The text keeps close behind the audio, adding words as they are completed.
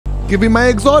Give me my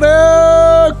exotic!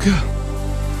 Let's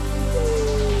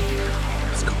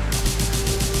go.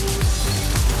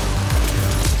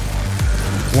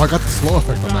 Oh, I got the slow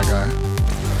effect on that guy.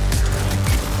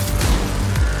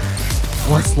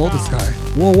 Oh, I slowed this guy.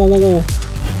 Whoa, whoa, whoa, whoa.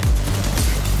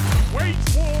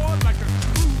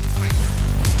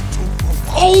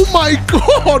 Oh my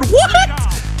god, what?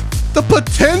 The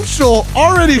potential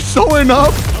already showing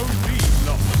up.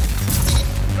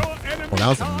 Well, that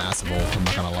was a massive ult, I'm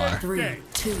not gonna lie. 3,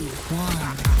 2, 1.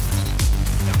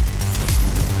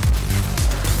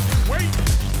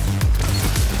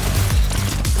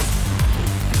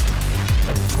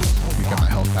 Let me get my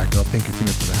health back up. Thank you,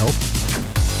 teammates, for the help.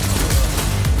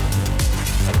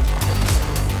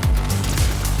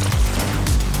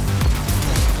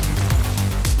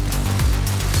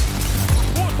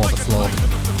 Oh, the slow.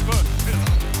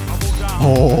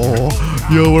 Oh,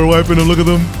 yo, we're wiping him. Look at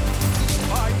them.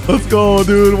 Let's go,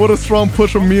 dude. What a strong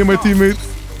push from me and my teammates.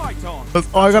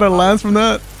 Oh, I got a lance from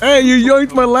that. Hey, you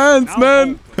yoinked my lance,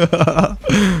 man.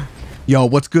 Yo,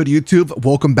 what's good, YouTube?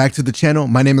 Welcome back to the channel.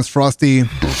 My name is Frosty.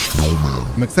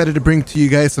 I'm excited to bring to you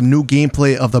guys some new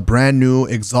gameplay of the brand new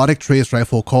exotic trace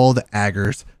rifle called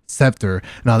Ager's Scepter.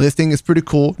 Now, this thing is pretty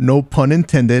cool. No pun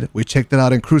intended. We checked it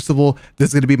out in Crucible. This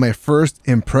is going to be my first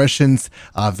impressions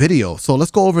video. So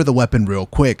let's go over the weapon real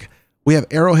quick. We have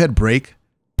arrowhead break,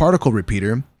 particle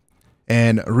repeater,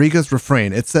 and Riga's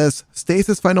refrain. It says,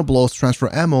 Stasis final blows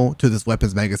transfer ammo to this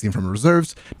weapon's magazine from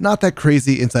reserves. Not that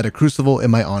crazy inside a Crucible,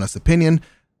 in my honest opinion.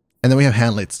 And then we have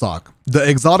handlate stock. The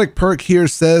exotic perk here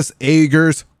says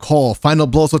Ager's Call. Final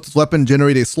blows with this weapon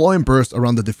generate a slowing burst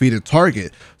around the defeated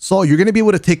target. So you're going to be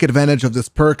able to take advantage of this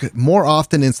perk more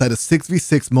often inside of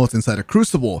 6v6 modes inside a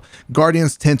Crucible.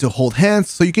 Guardians tend to hold hands,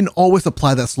 so you can always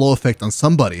apply that slow effect on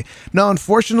somebody. Now,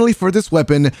 unfortunately for this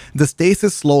weapon, the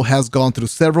Stasis slow has gone through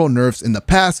several nerfs in the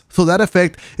past, so that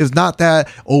effect is not that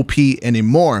OP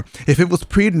anymore. If it was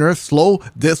pre-nerf slow,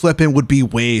 this weapon would be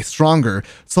way stronger.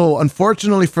 So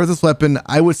unfortunately for this weapon,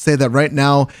 I would say that right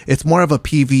now, it's more of a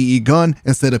PvE gun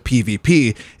instead of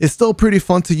PvP. It's still pretty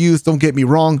fun to use, don't get me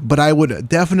wrong, but I would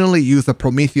definitely use a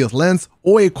Prometheus lens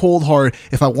or a cold hard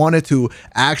if I wanted to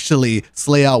actually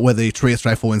slay out with a trace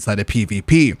rifle inside a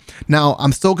PvP. Now,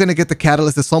 I'm still going to get the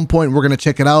catalyst at some point. We're going to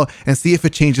check it out and see if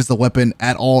it changes the weapon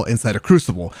at all inside a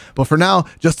Crucible. But for now,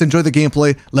 just enjoy the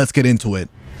gameplay. Let's get into it.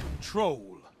 Troll.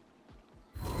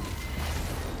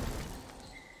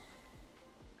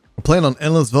 We're playing on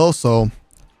Endlessville, so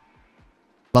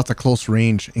lots of close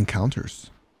range encounters.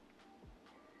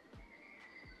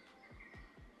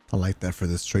 I like that for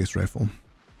this trace rifle.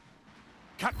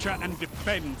 Capture and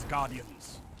defend,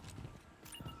 Guardians.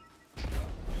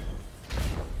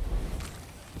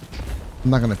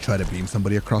 I'm not going to try to beam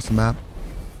somebody across the map.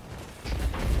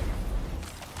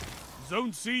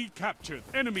 Zone C captured.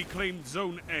 Enemy claimed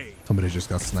Zone A. Somebody just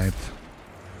got sniped.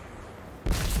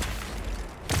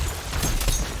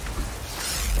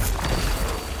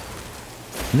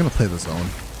 I'm going to play the zone.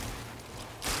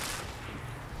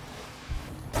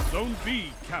 Zone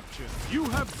B captured. You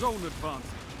have zone advantage.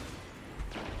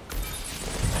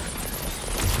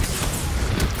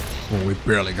 Oh, we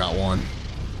barely got one.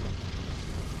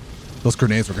 Those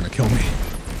grenades were going to kill me.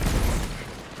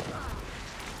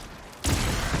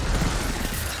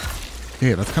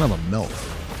 Hey, that's kind of a melt.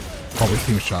 Probably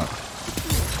team shot.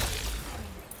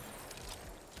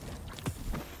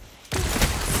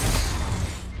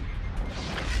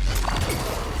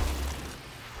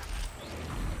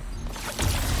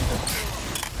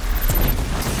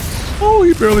 Oh,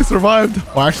 he barely survived.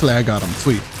 Well, actually, I got him.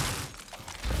 Sweet.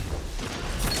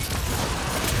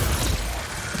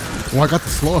 Oh, I got the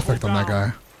slow effect on that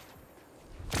guy.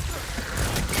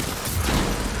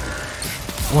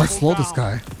 Oh, I slowed this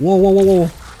guy. Whoa, whoa, whoa, whoa.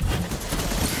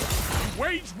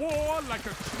 Wage war like a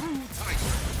true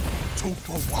titan.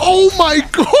 Oh my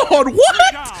god,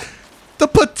 what? The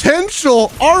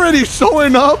potential already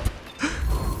showing up.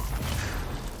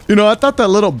 You know, I thought that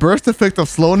little burst effect of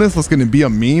slowness was going to be a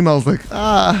meme. I was like,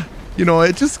 you know,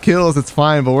 it just kills. It's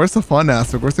fine. But where's the fun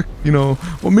aspect? Where's the, you know,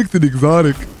 what makes it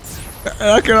exotic?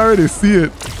 I can already see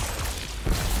it.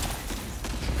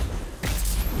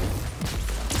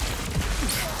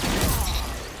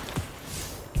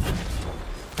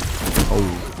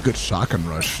 Oh, good shotgun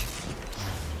rush.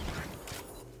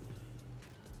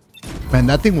 Man,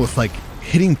 that thing was like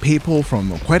hitting people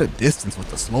from quite a distance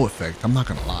with the slow effect. I'm not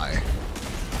going to lie.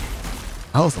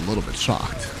 I was a little bit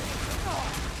shocked.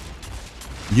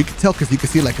 You can tell because you can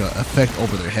see like an effect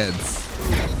over their heads.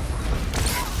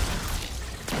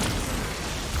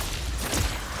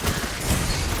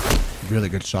 Really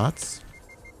good shots.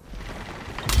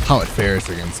 How it fares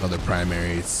against other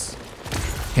primaries.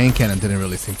 Hand cannon didn't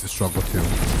really seem to struggle to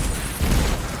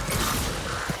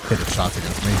hit its shots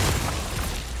against me.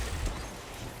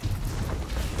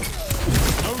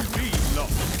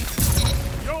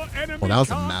 Well, that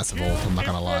was a massive ult, I'm not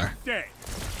gonna lie.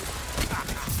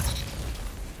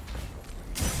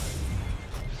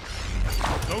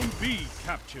 Zone B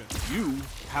captured. You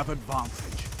have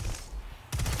advantage.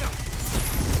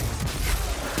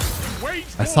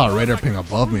 I saw a Raider ping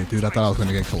above me, dude. I thought I was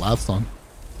gonna get collapsed on.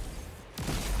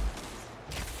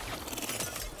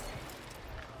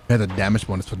 I had a damage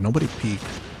bonus, but nobody peeked.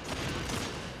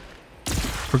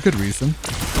 For good reason.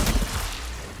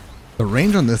 The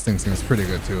range on this thing seems pretty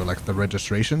good too. Like the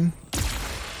registration,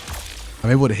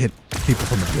 I'm able to hit people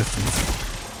from a distance.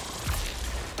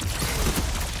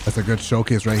 That's a good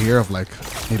showcase right here of like,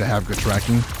 need to have good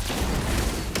tracking.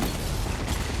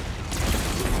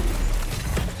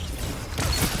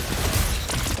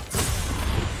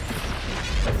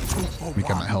 Let me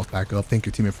get my health back up. Thank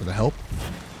you, teammate, for the help.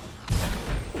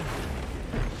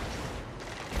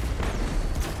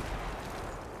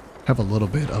 Have a little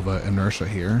bit of a inertia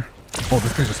here. Oh,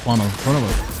 this guy just spawned in front of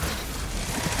us.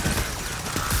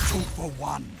 2 for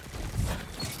 1.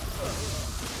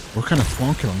 What kind of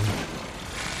spawn killing him?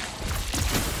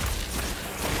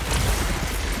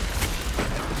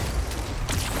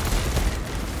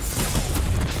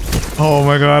 Oh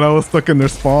my god, I was stuck in their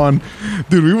spawn.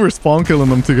 Dude, we were spawn killing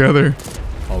them together.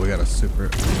 Oh, we got a super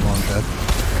long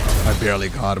death. I barely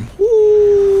got him.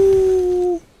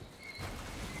 Woo!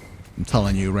 I'm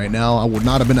telling you right now, I would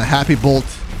not have been a happy bolt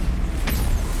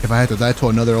if I had to die to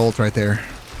another ult right there.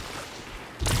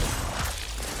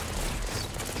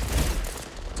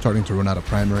 Starting to run out of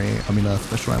primary,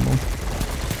 special ammo.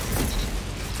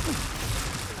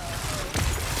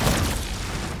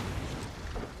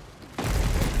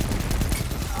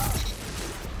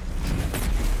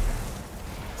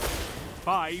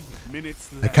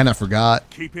 I kind of forgot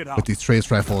with these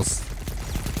trace rifles,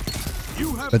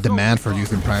 the demand for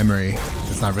using primary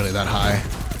is not really that high.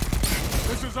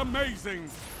 This is amazing.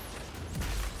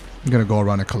 I'm gonna go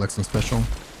around and collect some special.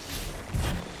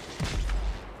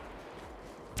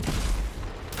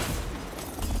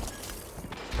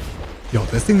 Yo,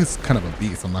 this thing is kind of a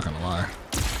beast, I'm not gonna lie.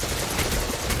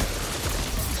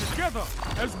 Together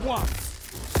as one.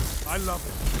 I love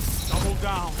it. Double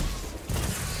down.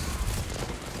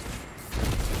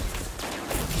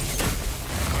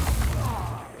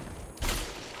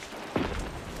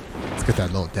 Let's get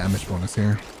that little damage bonus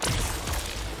here.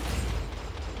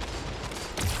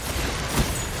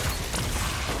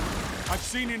 I've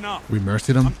seen enough. We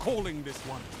mercied him. I'm calling this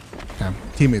one. Damn,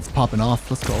 teammates popping off.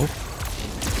 Let's go.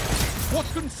 What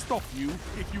can stop you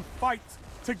if you fight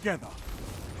together?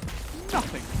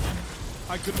 Nothing.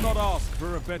 I could not ask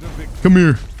for a better victory. Come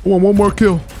here. I want one more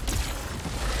kill.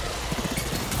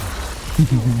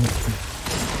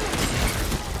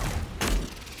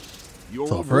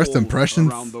 So first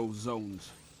impressions,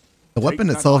 the weapon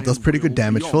itself does pretty good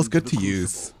damage, feels good to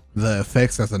use. The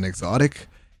effects as an exotic,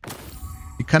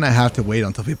 you kind of have to wait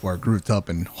until people are grouped up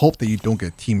and hope that you don't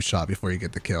get team shot before you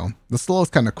get the kill. The slow is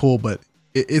kind of cool, but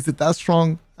is it that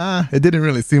strong? It didn't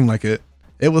really seem like it.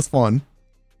 It was fun.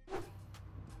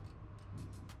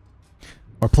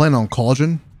 We're playing on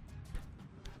Cauldron.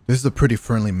 This is a pretty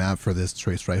friendly map for this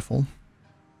trace rifle.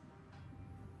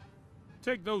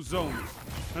 Take those zones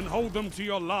and hold them to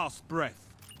your last breath.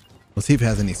 Let's see if it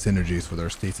has any synergies with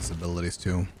our stasis abilities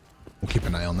too. We'll keep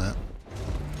an eye on that.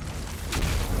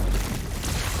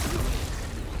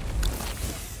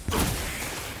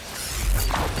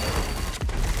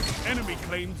 Enemy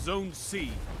claimed Zone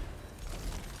C.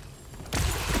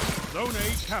 Zone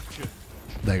A captured.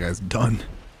 That guy's done.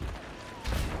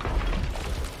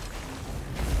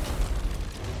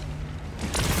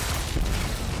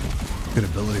 Good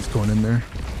abilities going in there.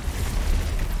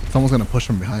 Someone's gonna push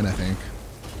from behind, I think.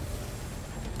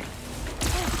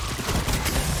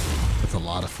 That's a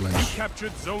lot of flinch. You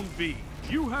captured Zone B.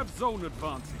 You have zone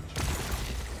advantage.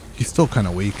 He's still kind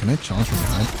of weak. Can I challenge from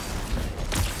behind?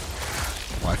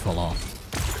 Oh, I fell off.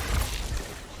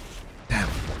 Damn.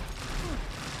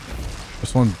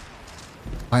 There's one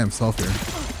by himself here.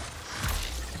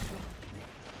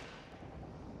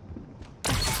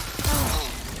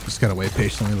 Just gotta wait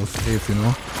patiently those saves, you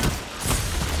know?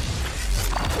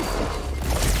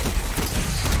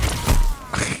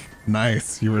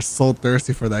 Nice. You were so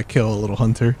thirsty for that kill, little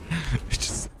hunter. It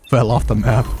just fell off the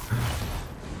map.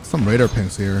 Some radar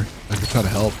pings here. I could try to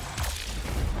help.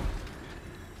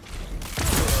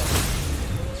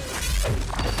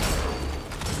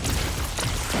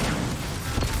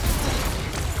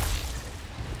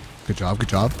 Good job, good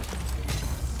job.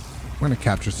 We're gonna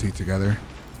capture C together.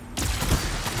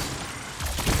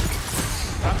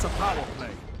 It's a power play.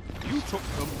 You took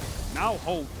them, now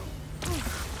hold them.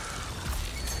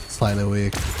 Slightly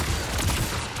weak.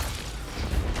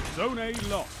 Zone A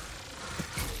lost.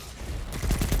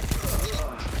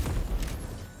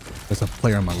 There's a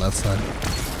player on my left side.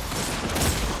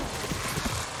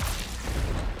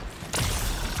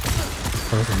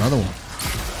 Oh, there's another one.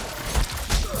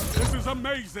 This is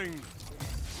amazing.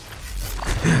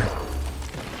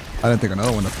 I didn't think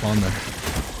another one would spawn there.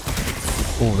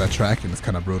 Oh, that tracking is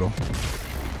kind of brutal.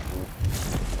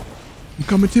 I'm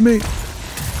coming, teammate.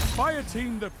 Fire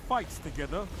team that fights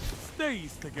together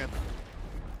stays together.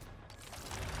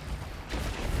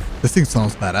 This thing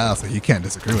sounds badass, so you can't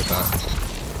disagree with that.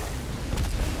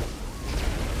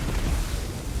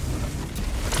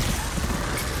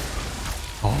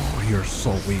 Oh, you're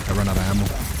so weak. I ran out of ammo.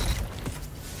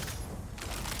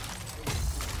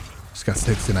 Just got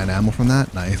 69 ammo from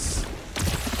that. Nice.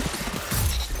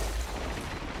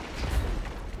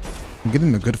 I'm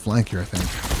getting a good flank here, I think.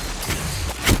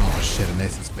 Oh shit, an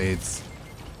ace of spades.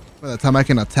 By the time I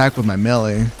can attack with my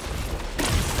melee,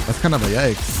 that's kind of a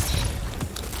yikes.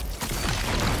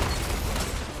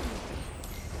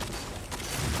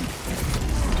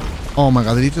 Oh my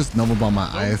god, did he just double bomb my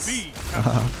ice?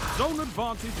 Zone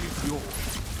advantage is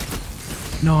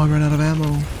yours. No, I ran out of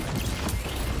ammo.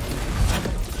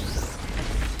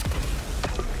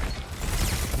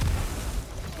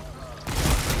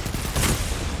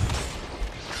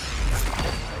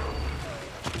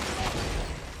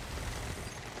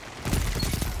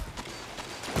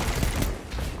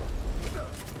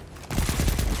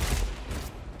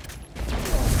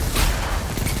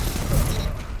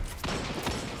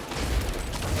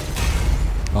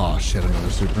 Oh shit, another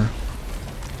super.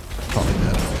 Probably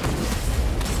dead.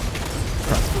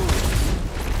 Crap.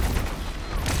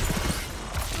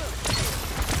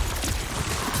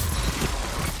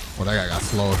 Oh, that guy got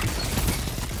slowed.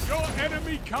 Your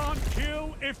enemy can't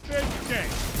kill if they're dead.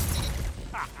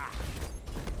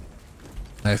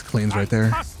 Nice cleans right there.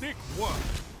 Fantastic work.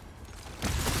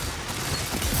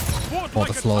 Fought Oh, like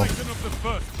the a slow. titan of the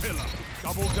first pillar.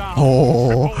 Double down.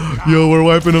 Oh, Triple down. yo, we're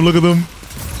wiping him. Look at them.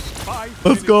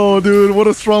 Let's go, dude. What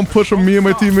a strong push from me and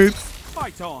my teammates.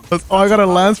 Fight on. Oh, I got a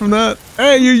lance from that.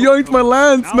 Hey, you yoinked my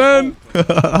lance, man. Let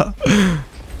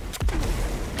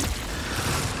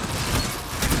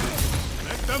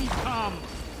them come.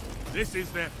 This is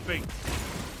their fate.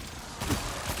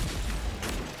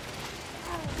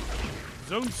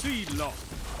 Zone C lost.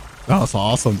 That was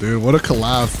awesome, dude. What a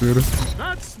collapse, dude.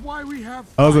 That's why we have.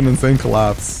 That was an insane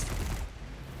collapse.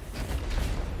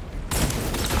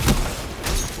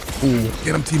 Ooh,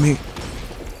 get him, teammate.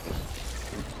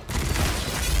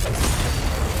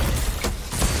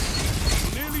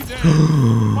 Nearly dead.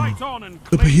 Fight on and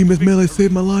The claim behemoth melee victory.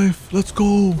 saved my life. Let's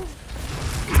go.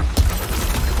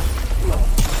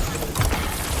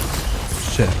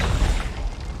 Shit.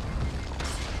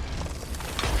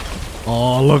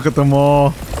 Oh, look at them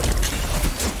all.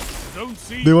 Zone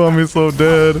C. They want me so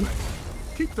dead.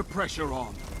 Keep the pressure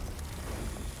on.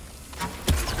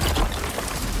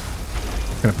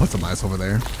 Gonna put some ice over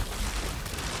there.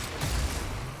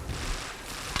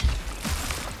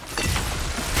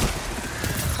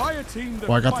 Fire team that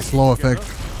Oh, I got the fights slow together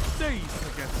effect. stays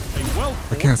together. A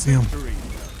well-fought I can't see him. victory.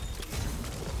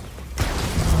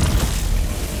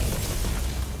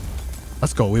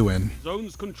 Let's go. We win.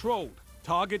 Zones controlled.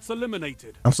 Targets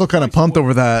eliminated. I'm still kind of pumped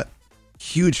over that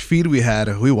huge feed we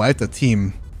had. We wiped the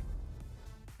team.